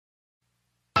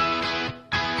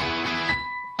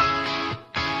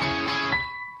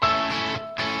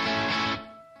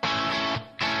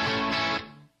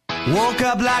Woke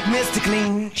up like Mr.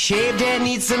 Clean, shaved head,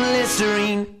 need some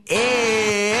Listerine.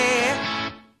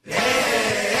 Yeah.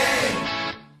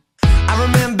 I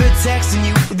remember texting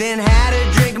you, then had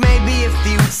a drink, maybe a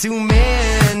few too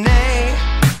many.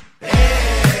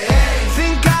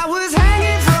 Think I was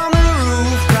hanging from the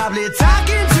roof, probably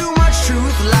talking too much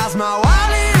truth. Lost my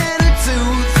wallet and a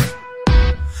tooth.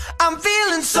 I'm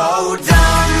feeling so dumb.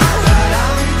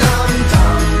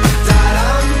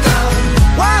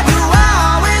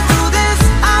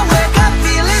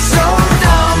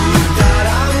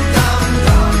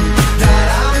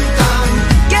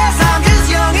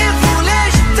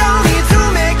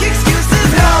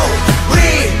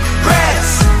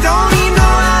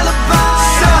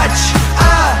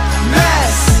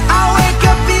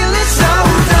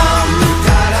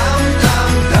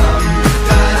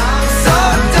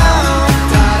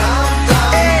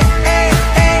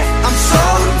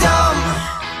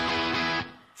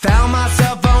 Found my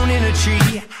cell phone in a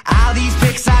tree, all these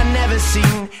pics I'd never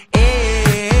seen.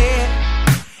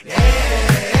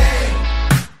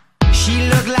 She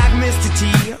looked like Mr. T,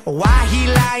 why he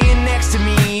lying?